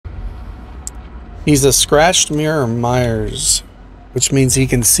He's a scratched mirror Myers, which means he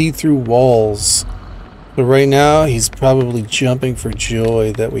can see through walls. But right now, he's probably jumping for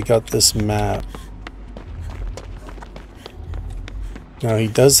joy that we got this map. Now, he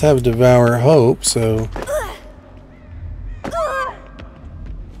does have Devour Hope, so...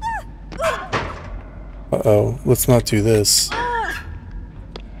 Uh-oh, let's not do this.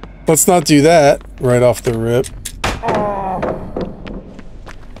 Let's not do that right off the rip.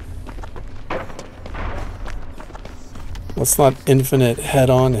 Let's not infinite head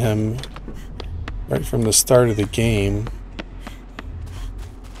on him right from the start of the game.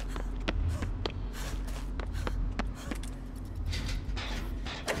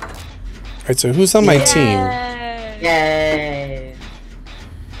 Alright, so who's on my team? Yay!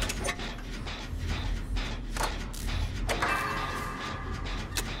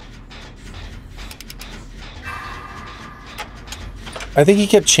 I think he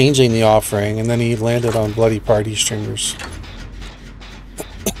kept changing the offering, and then he landed on Bloody Party Streamers.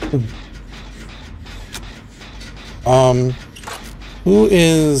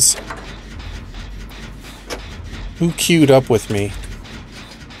 Who queued up with me?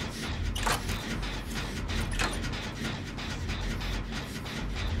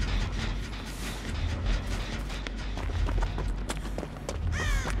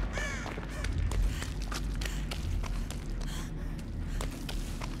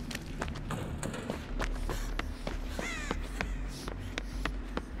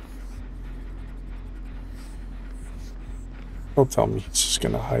 Don't tell me he's just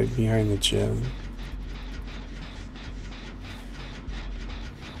gonna hide behind the gym.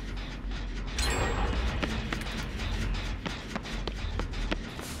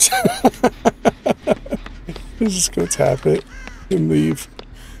 He's just gonna tap it and leave.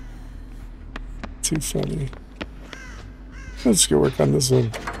 Too funny. Let's go work on this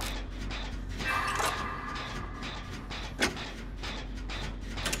one.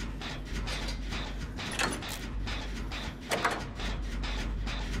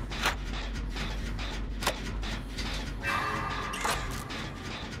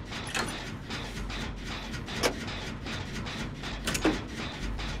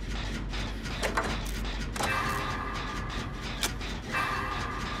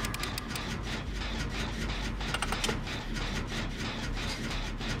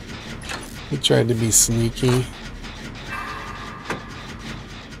 He tried to be sneaky.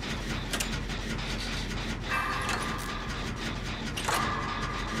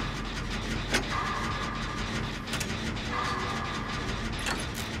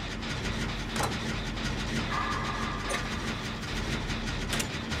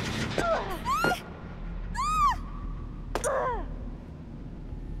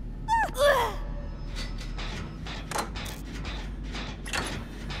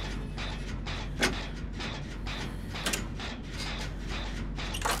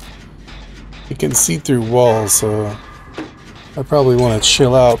 You can see through walls, so I probably want to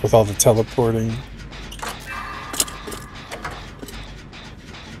chill out with all the teleporting.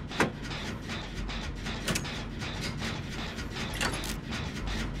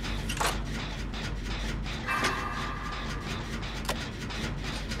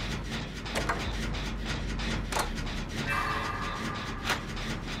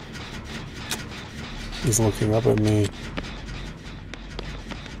 He's looking up at me.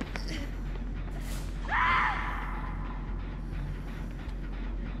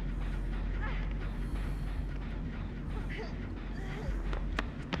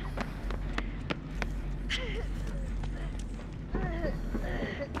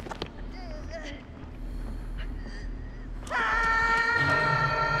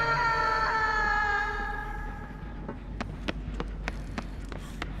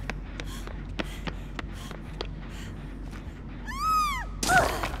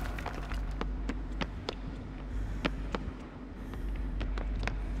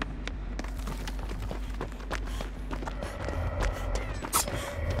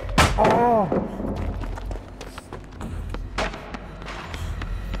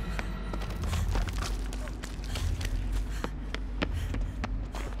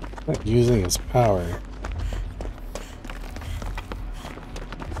 Not using his power.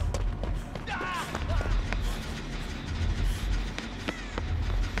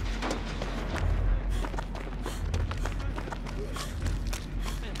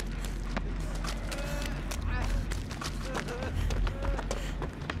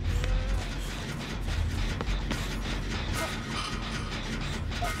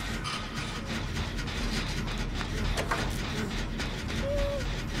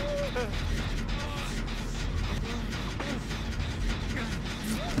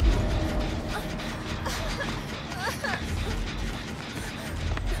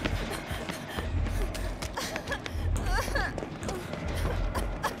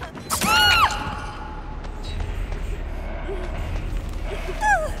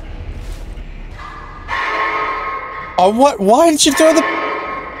 Oh, what? Why did you throw the...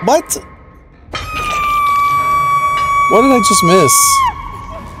 What? What did I just miss?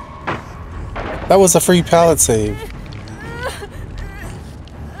 That was a free pallet save.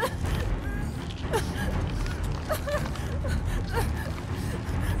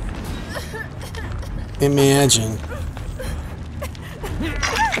 Imagine.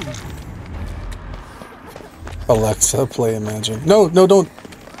 Alexa, play Imagine. No, no, don't.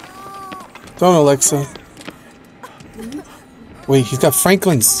 Don't, Alexa. Wait, he's got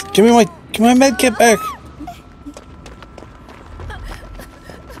Franklin's. Give me my med kit back.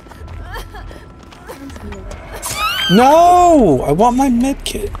 No! I want my med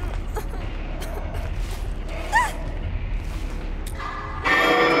kit.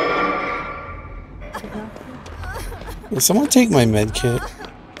 Will someone take my med kit?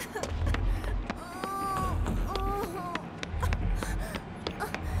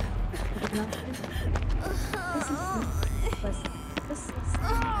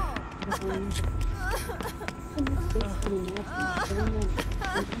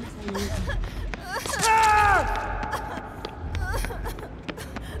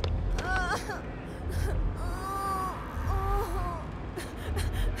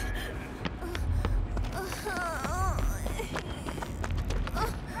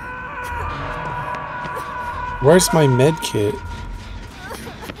 Where's my med kit?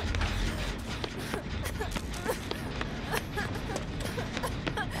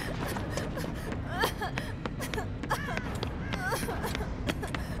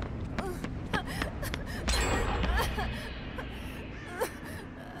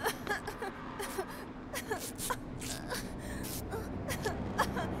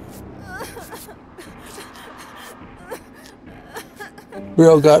 We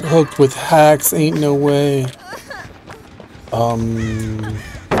all got hooked with hacks, ain't no way.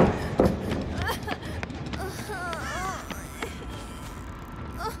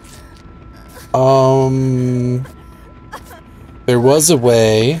 There was a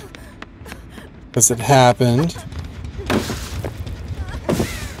way, because it happened.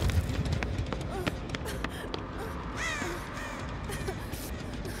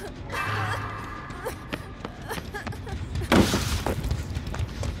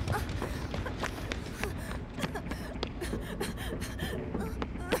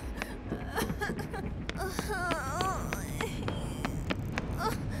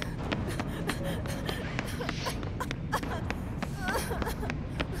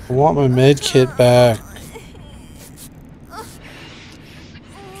 I want my med kit back.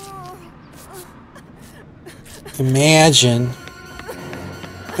 Imagine.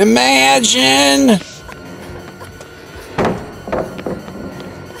 Imagine!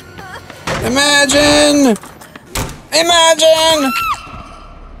 Imagine! Imagine!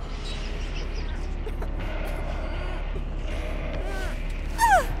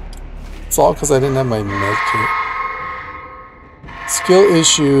 It's all because I didn't have my med kit. Skill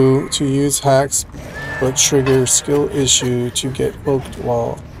issue to use hacks, but trigger skill issue to get poked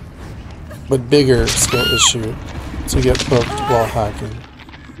while... But bigger skill issue to get poked while hacking.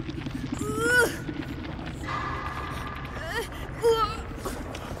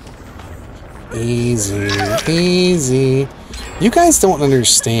 Easy, easy. You guys don't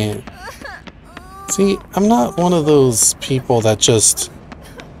understand. See, I'm not one of those people that just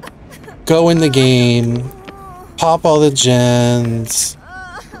go in the game, pop all the gens,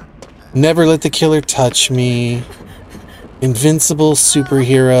 never let the killer touch me, invincible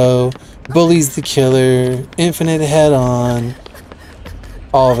superhero, bullies the killer, infinite head-on,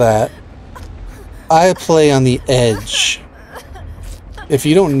 all that. I play on the edge. If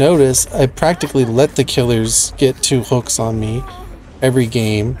you don't notice, I practically let the killers get 2 hooks on me every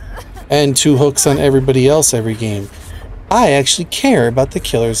game, and 2 hooks on everybody else every game. I actually care about the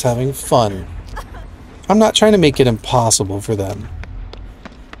killers having fun. I'm not trying to make it impossible for them.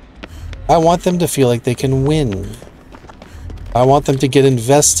 I want them to feel like they can win. I want them to get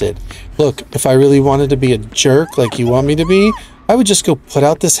invested. Look, if I really wanted to be a jerk like you want me to be, I would just go put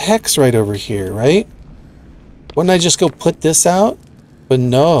out this hex right over here, right? Wouldn't I just go put this out? But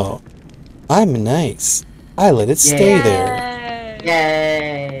no, I'm nice. I let it stay there.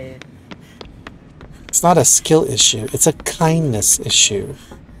 Yay! It's not a skill issue, it's a kindness issue.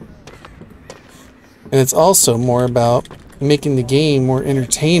 And it's also more about making the game more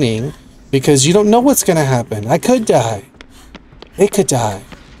entertaining because you don't know what's going to happen. I could die. It could die.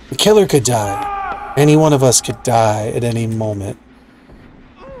 The killer could die. Any one of us could die at any moment.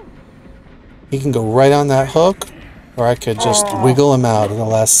 He can go right on that hook, or I could just wiggle him out in the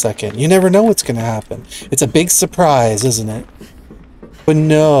last second. You never know what's going to happen. It's a big surprise, isn't it? But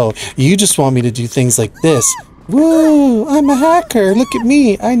no, you just want me to do things like this. Woo! I'm a hacker. Look at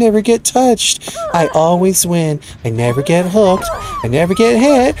me. I never get touched. I always win. I never get hooked. I never get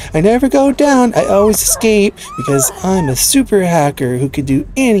hit. I never go down. I always escape because I'm a super hacker who can do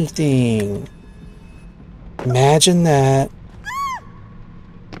anything. Imagine that.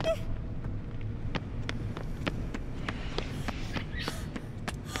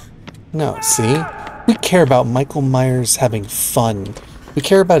 No, see? We care about Michael Myers having fun. We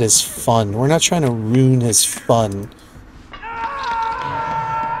care about his fun. We're not trying to ruin his fun.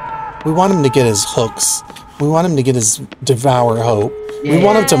 We want him to get his hooks. We want him to get his devour hope. Yay. We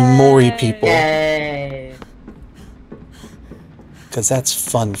want him to mori people. Because that's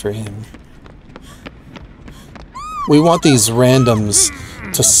fun for him. We want these randoms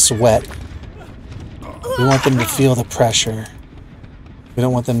to sweat. We want them to feel the pressure. We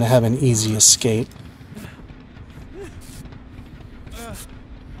don't want them to have an easy escape.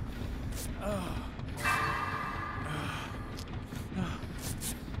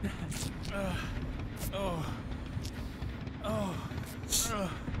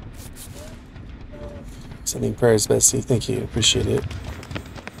 Sending prayers, Betsy. Thank you. Appreciate it.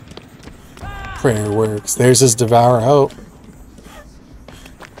 Prayer works. There's his devour hope.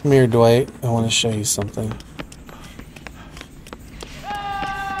 Come here, Dwight. I want to show you something.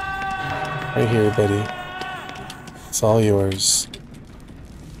 Right here, Betty. It's all yours.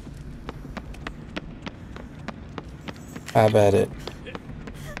 Have at it.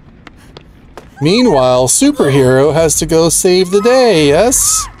 Meanwhile, Superhero has to go save the day,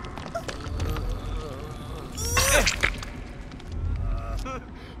 yes?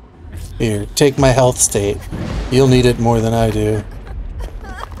 Here, take my health state. You'll need it more than I do.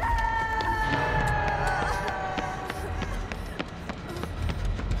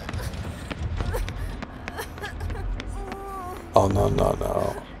 Oh, no, no,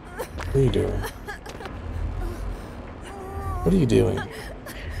 no. What are you doing? What are you doing?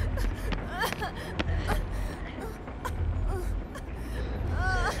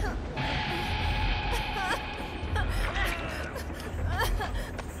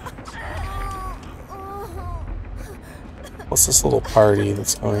 What's this little party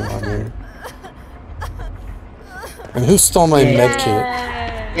that's going on here? And who stole my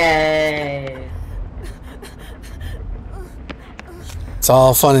medkit? Yay! It's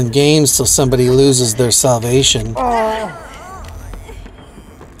all fun and games till somebody loses their salvation.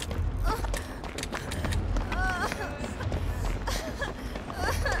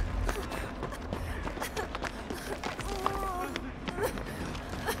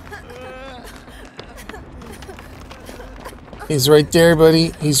 He's right there,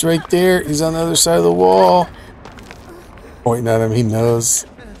 buddy. He's right there. He's on the other side of the wall. Pointing at him, he knows.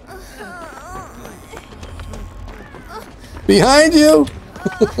 Behind you!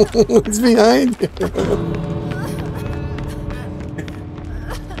 It's behind you.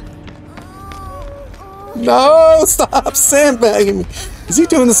 No! Stop sandbagging me. Is he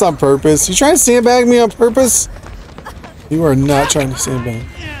doing this on purpose? You trying to sandbag me on purpose? You are not trying to sandbag.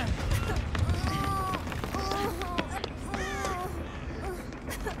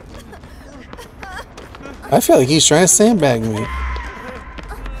 I feel like he's trying to sandbag me.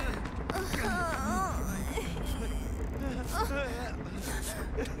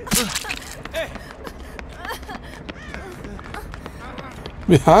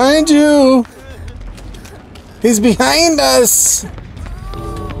 Behind you! He's behind us!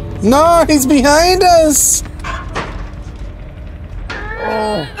 No, he's behind us!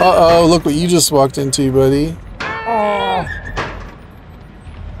 Uh-oh, look what you just walked into, buddy.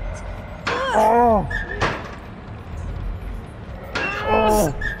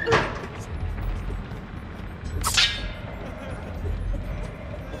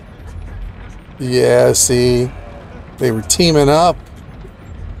 Yeah, see? They were teaming up.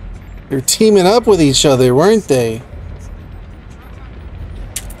 They were teaming up with each other, weren't they?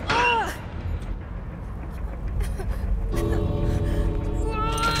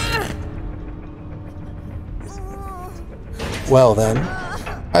 Well then,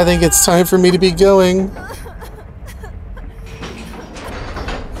 I think it's time for me to be going.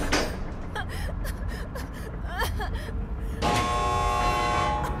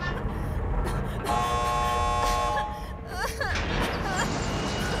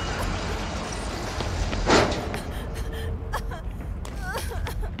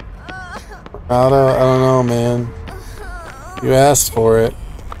 I don't know, man. You asked for it.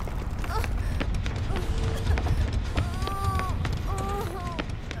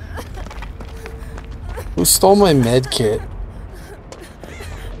 Who stole my med kit?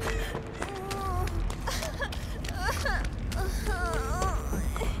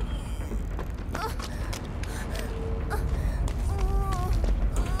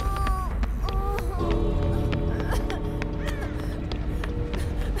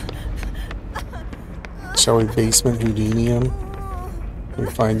 Shall we basement Houdini him? Can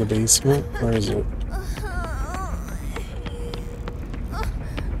we find the basement? Where is it?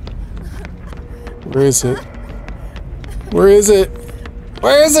 Where is it? Where is it?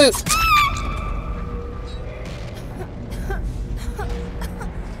 Where is it?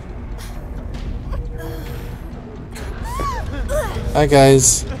 Hi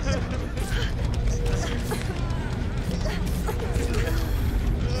guys.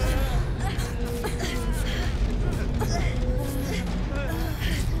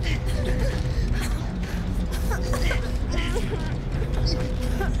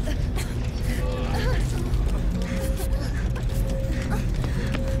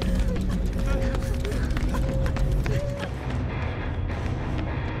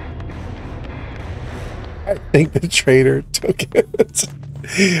 I think the traitor took it.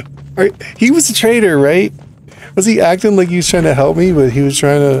 He was a traitor, right? Was he acting like he was trying to help me, but he was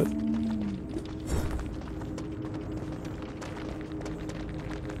trying to...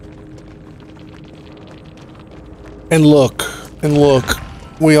 And look,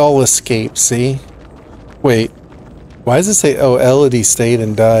 we all escaped, see? Wait, why does it say, oh, Elodie stayed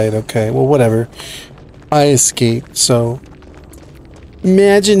and died? Okay, well, whatever. I escaped, so...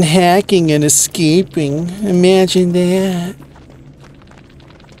 Imagine hacking and escaping. Imagine that.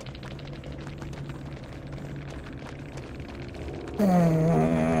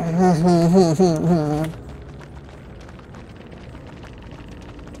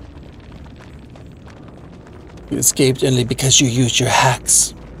 You escaped only because you used your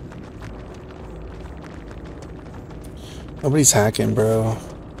hacks. Nobody's hacking, bro.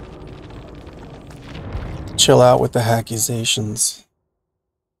 Chill out with the accusations.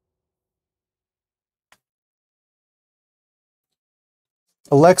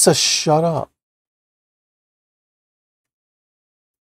 Alexa, shut up.